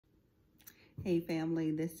Hey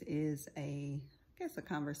family, this is I guess a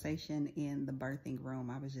conversation in the birthing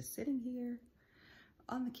room. I was just sitting here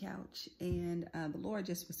on the couch and the Lord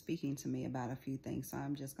just was speaking to me about a few things. So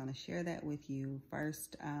I'm just going to share that with you.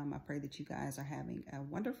 First, I pray that you guys are having a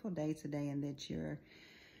wonderful day today and that you're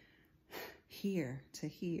here to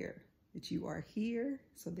hear, that you are here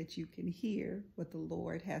so that you can hear what the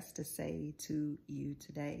Lord has to say to you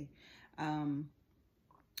today.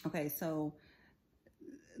 Okay, so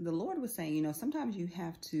the Lord was saying, sometimes you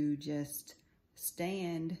have to just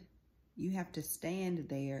stand. You have to stand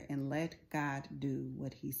there and let God do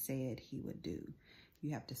what he said he would do.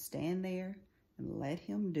 You have to stand there and let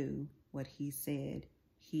him do what he said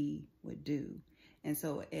he would do. And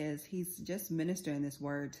so as he's just ministering this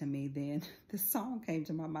word to me, then this song came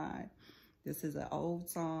to my mind. This is an old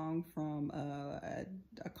song from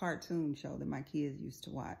a cartoon show that my kids used to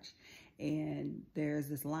watch. And there's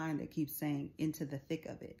this line that keeps saying, into the thick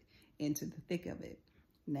of it, into the thick of it.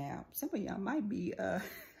 Now, some of y'all might be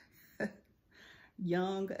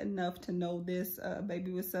young enough to know this,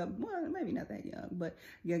 maybe with some, well, maybe not that young, but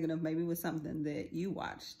young enough maybe with something that you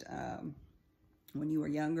watched when you were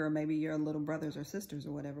younger, or maybe your little brothers or sisters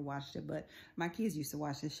or whatever watched it. But my kids used to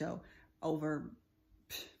watch this show over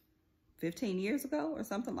 15 years ago or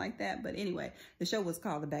something like that. But anyway, the show was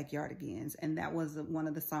called The Backyardigans, and that was one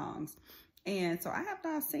of the songs. And so I have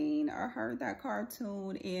not seen or heard that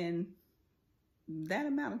cartoon in that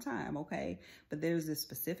amount of time, okay? But there's this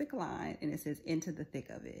specific line, and it says, into the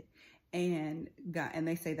thick of it. And God, and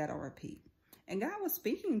they say that on repeat. And God was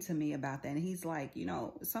speaking to me about that. And he's like,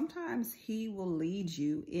 sometimes he will lead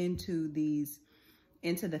you into the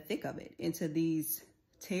thick of it, into these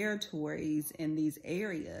territories and these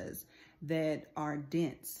areas that are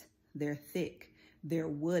dense, they're thick, they're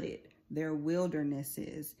wooded, they're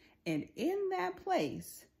wildernesses. And in that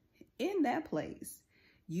place,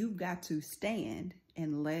 you've got to stand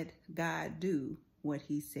and let God do what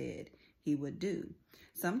he said he would do.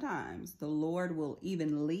 Sometimes the Lord will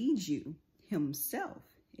even lead you himself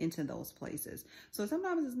into those places. So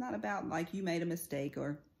sometimes it's not about like you made a mistake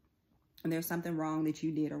or there's something wrong that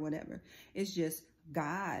you did or whatever. It's just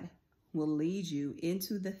God will lead you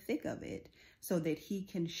into the thick of it so that he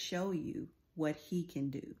can show you what he can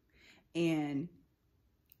do. And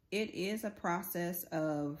it is a process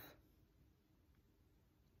of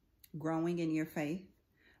growing in your faith,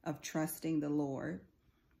 of trusting the Lord,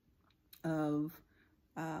 of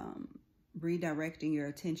redirecting your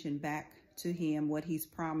attention back to him, what he's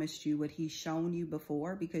promised you, what he's shown you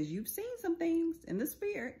before, because you've seen some things in the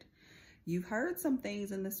spirit. You've heard some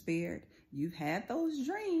things in the spirit. You've had those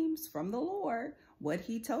dreams from the Lord, what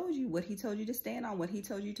he told you to stand on, what he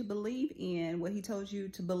told you to believe in, what he told you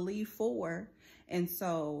to believe for. And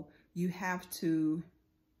so you have to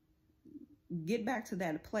get back to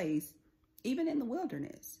that place, even in the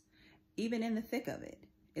wilderness, even in the thick of it,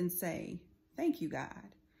 and say, thank you, God,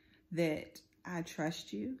 that I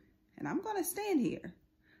trust you. And I'm going to stand here.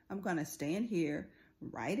 I'm going to stand here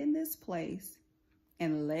right in this place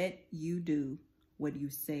and let you do what you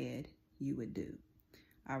said you would do.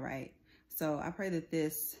 All right. So I pray that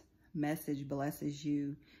this message blesses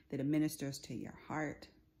you, that it ministers to your heart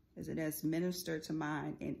as it has ministered to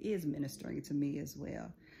mine and is ministering to me as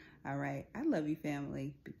well. All right. I love you,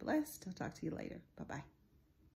 family. Be blessed. I'll talk to you later. Bye-bye.